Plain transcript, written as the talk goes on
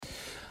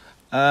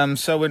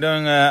So we're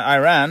doing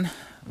Iran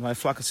by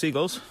Flock of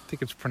Seagulls. I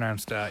think it's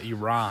pronounced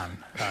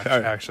Iran,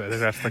 actually. I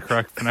think that's the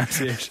correct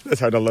pronunciation. That's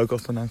how the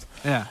locals pronounce it.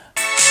 Yeah.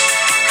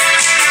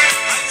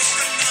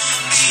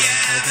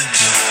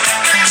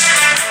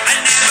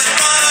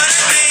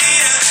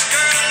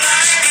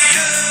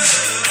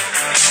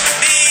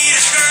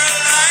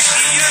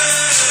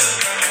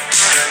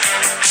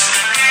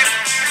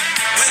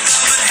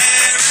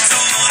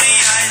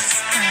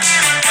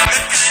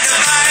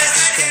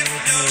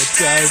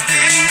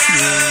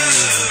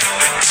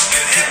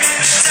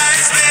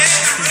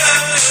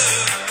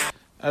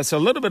 So a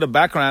little bit of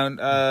background.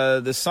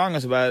 The song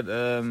is about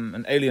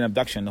an alien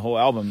abduction. The whole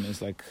album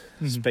is like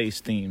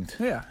space themed.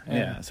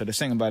 Yeah. So they're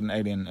singing about an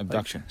alien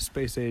abduction. Like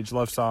space age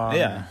love song.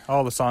 Yeah.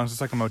 All the songs,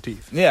 it's like a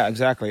motif. Yeah,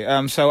 exactly.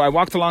 So I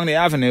walked along the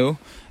avenue.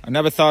 I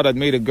never thought I'd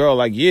meet a girl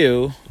like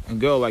you,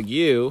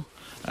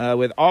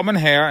 with auburn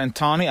hair and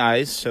tawny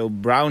eyes. So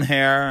brown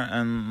hair,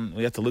 and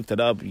we have to look that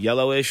up.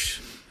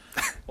 Yellowish,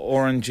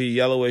 orangey,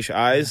 yellowish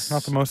eyes.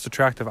 Not the most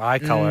attractive eye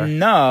color.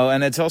 No,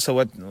 and it's also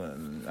what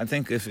I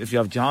think if you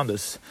have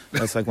jaundice,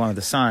 that's like one of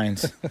the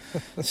signs.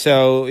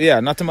 So yeah,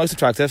 not the most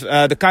attractive.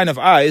 The kind of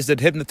eyes that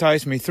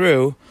hypnotized me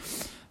through.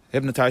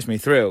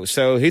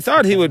 So he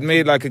thought he would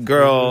meet like a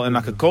girl in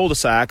like a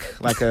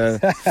cul-de-sac, like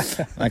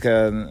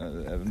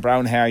a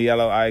brown hair,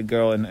 yellow eyed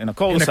girl in a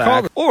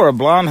cul-de-sac, or a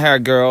blonde hair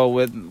girl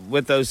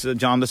with those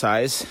jaundice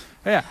eyes.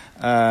 Yeah.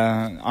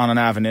 On an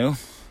avenue.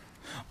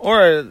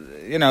 Or,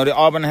 the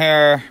auburn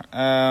hair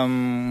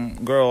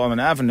girl on an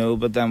avenue,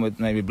 but then with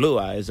maybe blue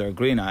eyes or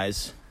green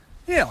eyes.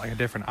 Yeah, like a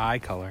different eye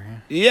color.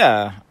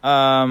 Yeah.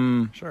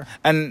 Sure.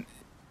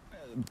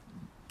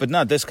 But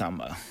not this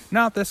combo.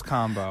 Not this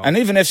combo. And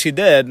even if she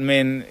did,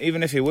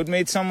 even if you would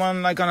meet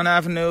someone like on an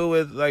avenue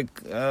with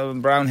like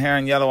brown hair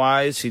and yellow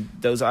eyes,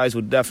 those eyes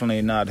would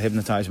definitely not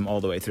hypnotize him all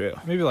the way through.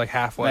 Maybe like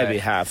halfway. Maybe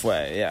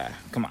halfway, yeah.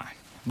 Come on.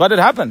 But it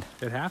happened.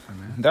 It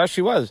happened, man. There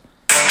she was.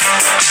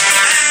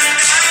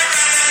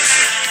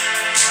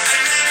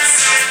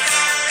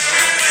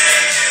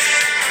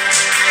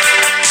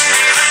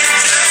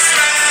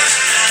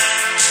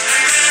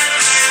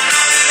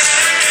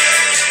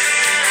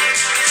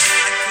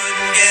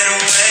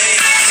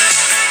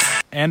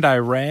 And I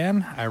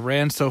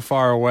ran so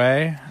far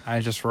away. I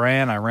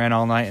ran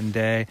all night and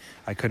day.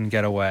 I couldn't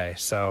get away.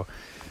 So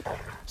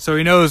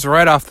he knows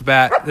right off the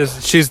bat,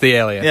 she's the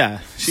alien.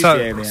 Yeah, she's the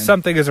alien.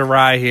 Something is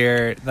awry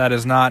here. That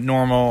is not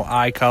normal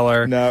eye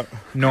color. No.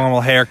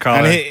 Normal hair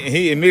color. And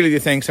he immediately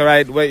thinks, all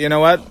right, wait, you know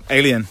what?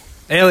 Alien.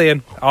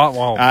 Oh,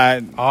 well,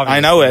 I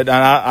know it, and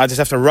I just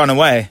have to run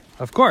away.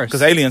 Of course.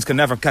 Because aliens can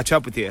never catch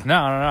up with you. No.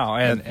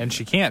 And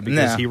she can't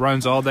because he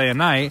runs all day and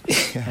night,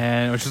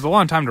 which is a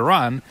long time to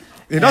run.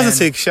 He doesn't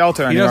seek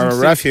shelter anymore, or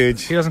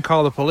refuge. He doesn't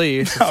call the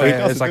police. No,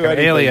 it's like an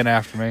alien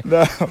after me.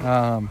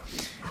 No.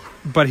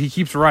 But he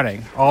keeps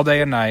running all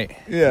day and night.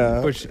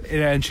 Yeah.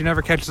 And she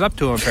never catches up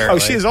to him, apparently. Oh,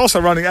 she is also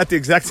running at the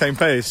exact same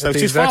pace. So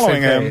she's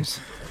following him.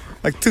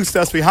 Like 2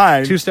 steps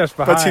behind. 2 steps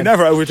behind. But she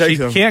never overtakes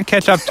him. She can't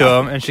catch up to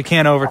him, and she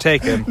can't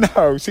overtake him.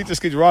 No, she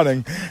just keeps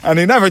running. And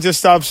he never just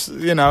stops,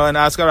 and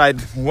asks, all right,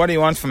 what do you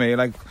want from me?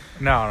 Like,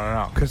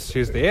 No. Because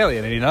she's the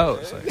alien, and he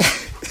knows. Like,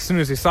 as soon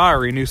as he saw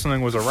her, he knew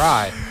something was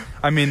awry.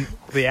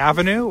 The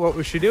avenue? What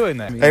was she doing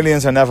there?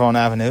 Aliens are never on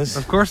avenues.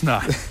 Of course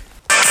not.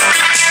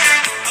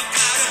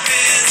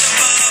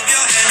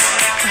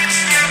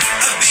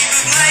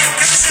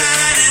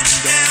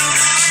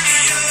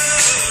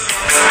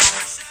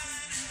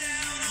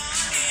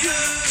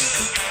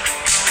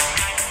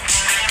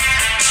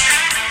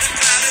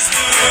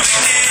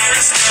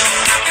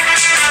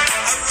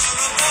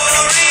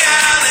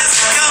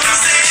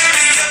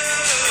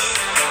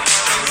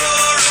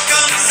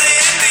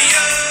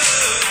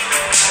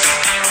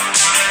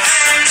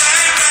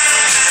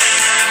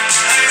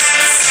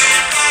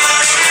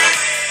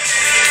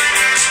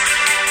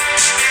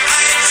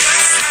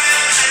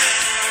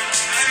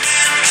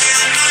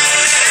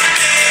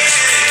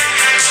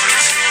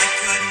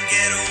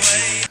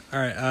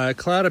 A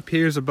cloud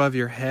appears above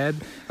your head.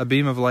 A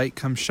beam of light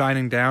comes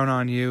shining down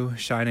on you.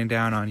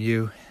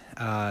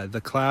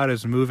 The cloud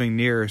is moving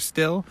nearer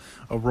still.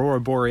 Aurora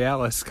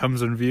Borealis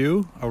comes in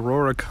view.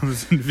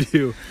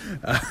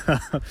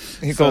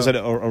 He calls it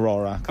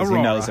Aurora because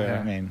he knows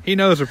her. Yeah. He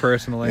knows her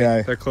personally.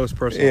 Yeah. They're close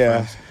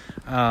personal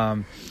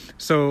friends.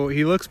 So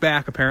he looks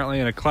back apparently,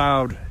 and a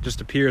cloud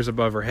just appears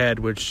above her head,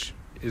 which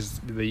is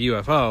the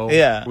UFO.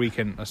 Yeah. We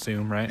can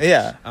assume, right?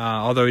 Yeah.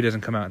 Although he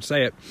doesn't come out and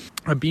say it.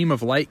 A beam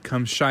of light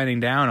comes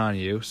shining down on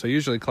you. So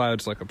usually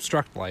clouds like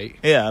obstruct light.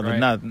 Yeah, right?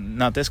 but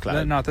not this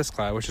cloud. Not this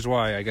cloud, which is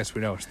why I guess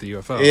we know it's the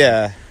UFO.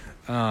 Yeah.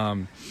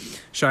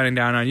 Shining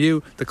down on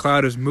you. The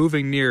cloud is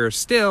moving nearer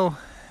still.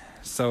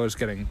 So it's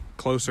getting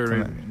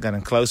closer.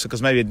 Getting closer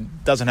because maybe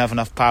it doesn't have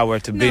enough power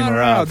to beam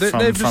her up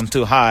from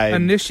too high.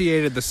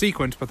 Initiated the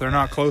sequence, but they're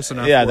not close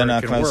enough. Yeah, they're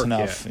not close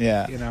enough.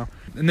 Yet, yeah.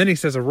 And then he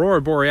says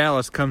Aurora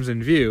Borealis comes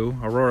in view.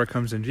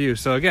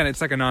 So again,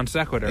 it's like a non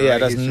sequitur. Yeah,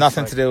 it has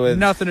nothing to do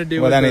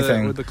with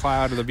anything with the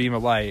cloud or the beam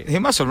of light. He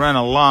must have run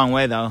a long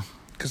way though.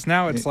 Because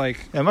now it's like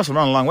it must have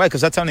run a long way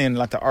because that's only in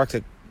like the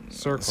Arctic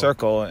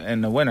circle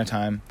in the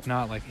wintertime.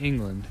 Not like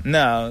England.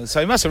 No, so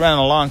he must have ran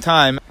a long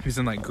time. He's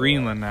in like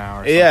Greenland now or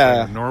something.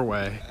 Yeah. Or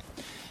Norway.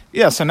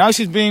 Yeah, so now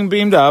she's being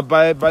beamed up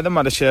by the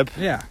mothership.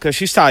 Yeah. Because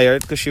she's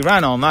tired, because she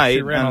ran all night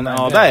and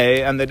all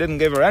day, and they didn't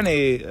give her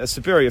any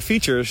superior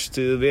features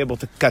to be able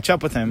to catch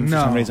up with him for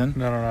some reason.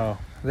 No.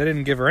 They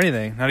didn't give her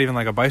anything, not even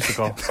like a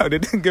bicycle. No, they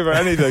didn't give her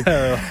anything.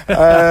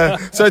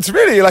 So it's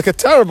really like a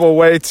terrible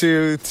way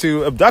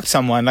to abduct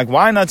someone. Like,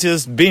 why not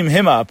just beam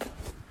him up?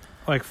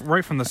 Like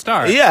right from the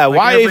start. Yeah, like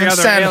why even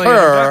send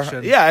her?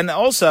 Abduction. Yeah, and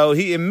also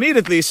he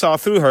immediately saw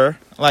through her,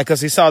 like,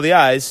 because he saw the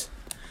eyes.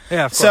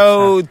 Yeah, of course.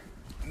 So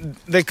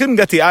they couldn't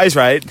get the eyes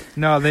right.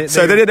 No, they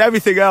did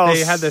everything else.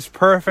 They had this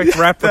perfect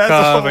replica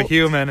of a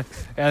human, and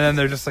then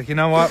they're just like, you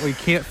know what? We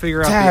can't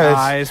figure out the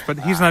eyes, but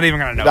he's not even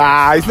gonna notice.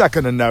 Nah, he's not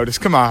gonna notice.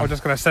 Come on. We're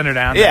just gonna send her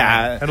down.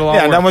 Yeah, it'll all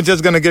work. Then we're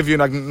just gonna give you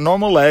like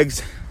normal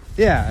legs.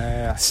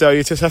 Yeah. So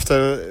you just have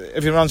to,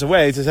 if he runs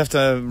away, you just have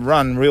to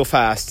run real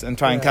fast and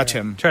try and catch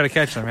him. Try to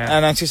catch him, yeah.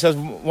 And then she says,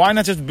 why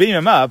not just beam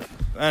him up?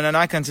 And then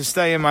I can just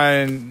stay in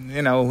my,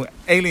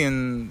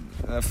 alien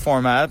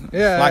format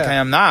I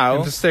am now,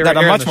 and just stay that right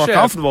I'm here much on the more ship.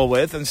 comfortable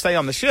with, and stay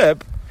on the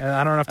ship. And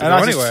I don't have to go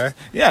anywhere.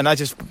 And I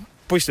just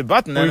push the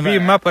button. We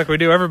beam him up like we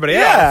do everybody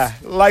else.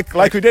 Yeah, like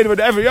we did with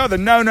every other.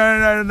 No.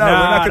 We're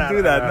not going to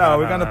do that. No,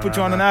 we're going to put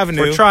you on an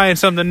avenue. We're trying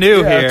something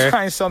new here.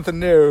 Trying something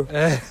new.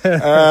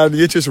 And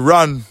you just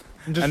run.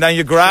 And then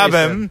you grab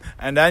him,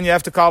 and then you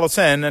have to call us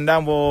in, and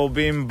then we'll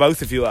beam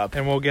both of you up.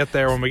 And we'll get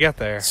there when we get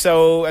there.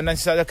 So, and then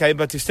she said, okay,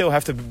 but you still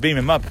have to beam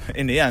him up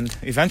in the end,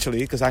 eventually,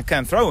 because I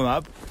can't throw him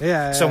up.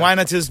 Yeah. So why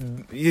not just,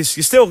 you're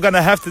still going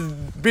to have to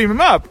beam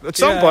him up at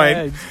some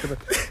point.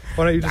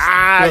 Why don't you just do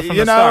it from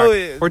the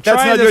start?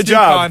 That's not your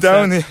job.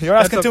 You're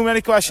asking too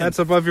many questions. That's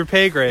above your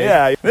pay grade.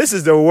 Yeah, this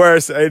is the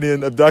worst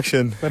alien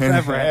abduction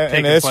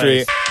in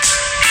history.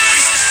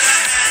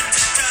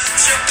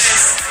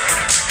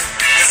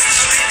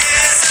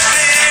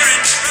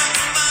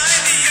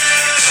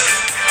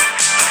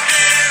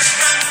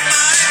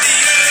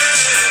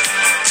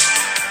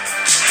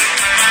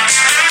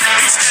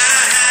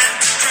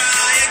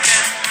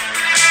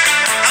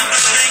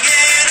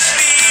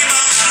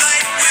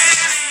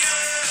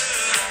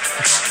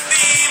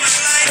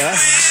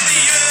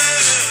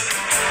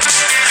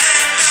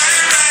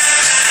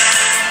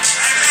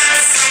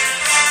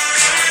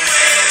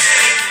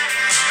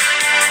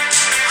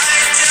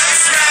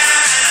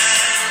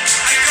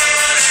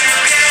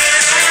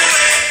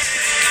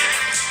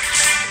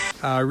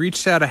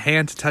 Reached out a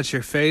hand to touch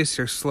your face.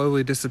 You're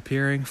slowly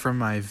disappearing from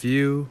my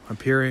view.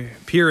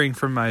 Appearing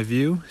from my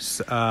view.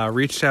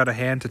 Reached out a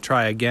hand to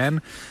try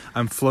again.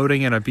 I'm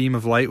floating in a beam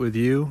of light with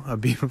you.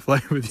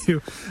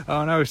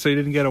 Oh no, so he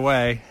didn't get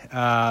away.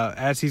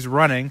 As he's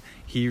running,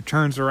 he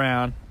turns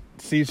around,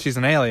 sees she's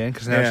an alien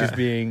because now she's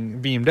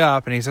being beamed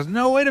up, and he says,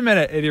 no, wait a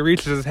minute, and he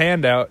reaches his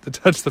hand out to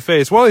touch the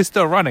face while he's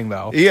still running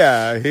though.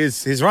 Yeah,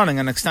 he's running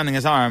and extending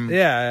his arm,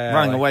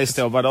 running away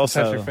still, but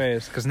also touch your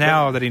face, because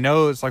now that he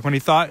knows, like when he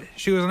thought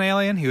she was an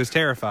alien, he was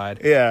terrified,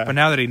 but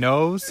now that he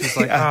knows, he's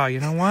like, oh, you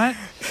know what,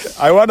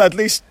 I want to at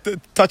least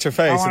touch her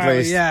face at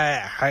least.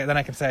 Then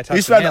I can say I touched.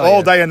 He spent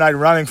all day and night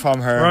running from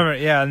her.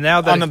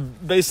 Now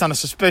that based on a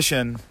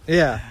suspicion,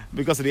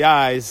 because of the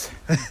eyes,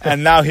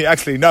 and now he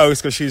actually knows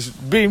because she's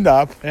beamed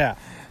up. Yeah.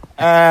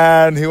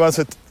 And he wants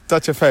to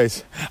touch her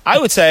face. I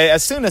would say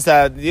as soon as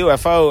that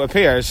UFO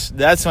appears,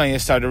 that's when you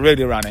start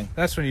really running.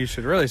 That's when you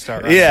should really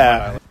start running.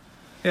 Yeah.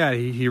 Yeah,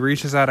 he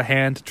reaches out a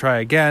hand to try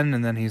again,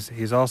 and then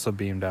he's also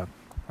beamed up,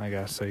 I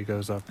guess. So he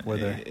goes up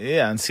with her.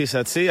 Yeah, and she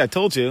said, see, I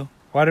told you.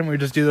 Why didn't we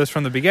just do this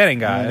from the beginning,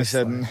 guys? And he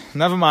said,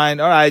 never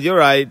mind. All right, you're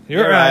right.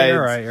 You're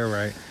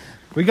right.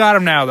 We got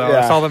him now, though. Yeah,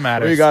 that's all that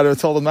matters. We got it.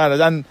 It's all that matters.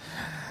 And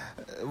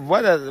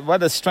what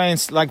a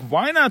strange, like,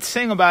 why not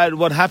sing about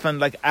what happened,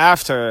 like,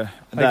 after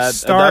that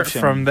start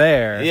adoption? From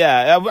there.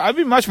 Yeah, I'd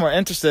be much more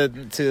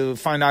interested to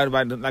find out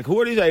about, like,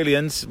 who are these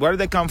aliens? Where did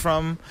they come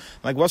from?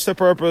 Like, what's their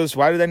purpose?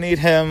 Why do they need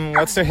him?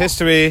 What's their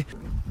history?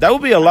 That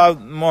would be a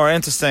lot more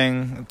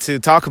interesting to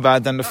talk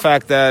about than the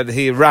fact that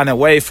he ran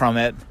away from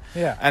it.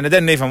 Yeah. And it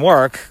didn't even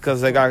work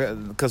because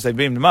they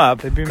beamed him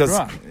up. They beamed him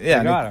up. Yeah,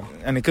 they got him.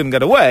 And he couldn't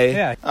get away.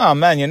 Yeah. Oh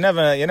man, you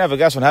never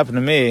guess what happened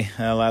to me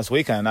last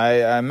weekend.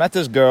 I met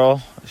this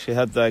girl. She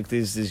had like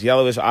these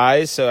yellowish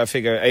eyes, so I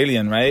figured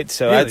alien, right?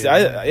 So really?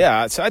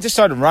 So I just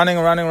started running.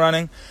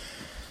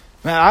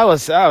 Man, I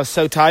was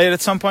so tired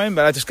at some point,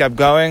 but I just kept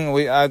going.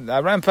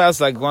 I ran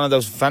past like one of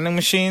those vending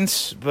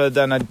machines, but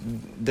then I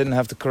didn't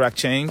have the correct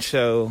change,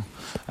 so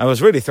I was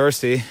really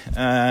thirsty.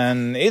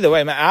 And either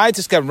way, man, I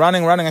just kept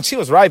running, and she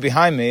was right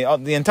behind me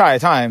the entire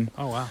time.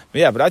 Oh wow!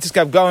 But I just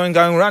kept going,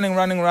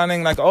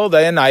 running, like all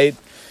day and night.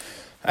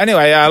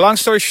 Anyway, long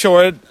story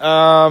short, in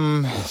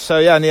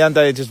the end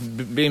they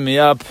just beamed me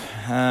up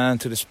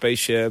to the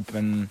spaceship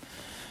and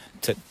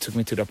took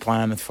me to the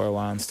planet for a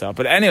while and stuff.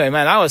 But anyway,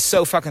 man, I was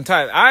so fucking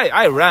tired.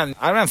 I ran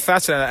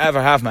faster than I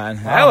ever have, man.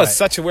 Wow, that was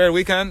such a weird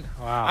weekend.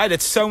 Wow. I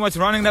did so much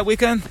running that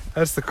weekend.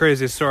 That's the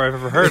craziest story I've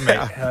ever heard,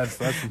 mate.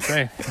 That's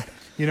insane.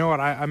 You know what?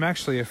 I'm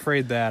actually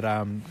afraid that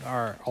a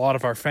lot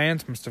of our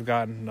fans must have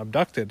gotten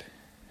abducted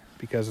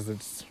because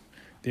it's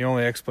the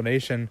only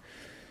explanation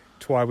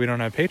to why we don't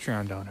have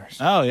Patreon donors.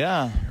 Oh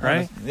yeah,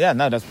 Right? Yeah,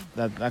 no, that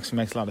actually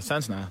makes a lot of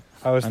sense now.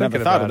 I was thinking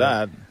never thought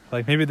about of it. that.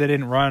 Like maybe they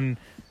didn't run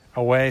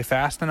away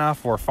fast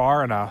enough or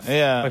far enough.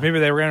 Yeah. Like maybe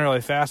they ran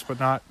really fast but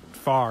not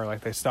far. Like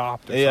they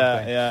stopped or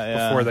something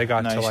before they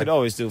got no, to you like. should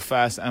always do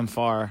fast and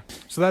far.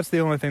 So that's the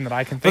only thing that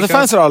I can But think the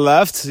fans of. that are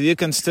left, you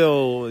can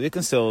still The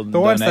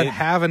ones that donate.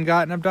 haven't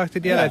gotten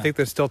abducted yet, Yeah. I think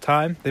there's still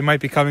time. They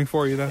might be coming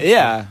for you though.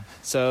 Yeah,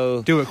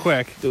 so Do it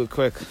quick. do it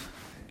quick.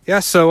 Yeah,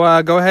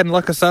 so go ahead and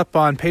look us up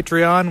on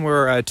Patreon.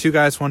 We're Two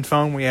Guys, One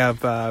Phone. We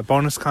have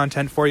bonus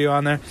content for you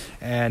on there.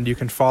 And you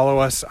can follow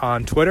us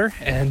on Twitter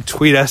and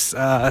tweet us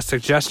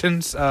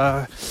suggestions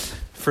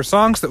for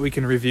songs that we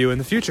can review in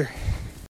the future.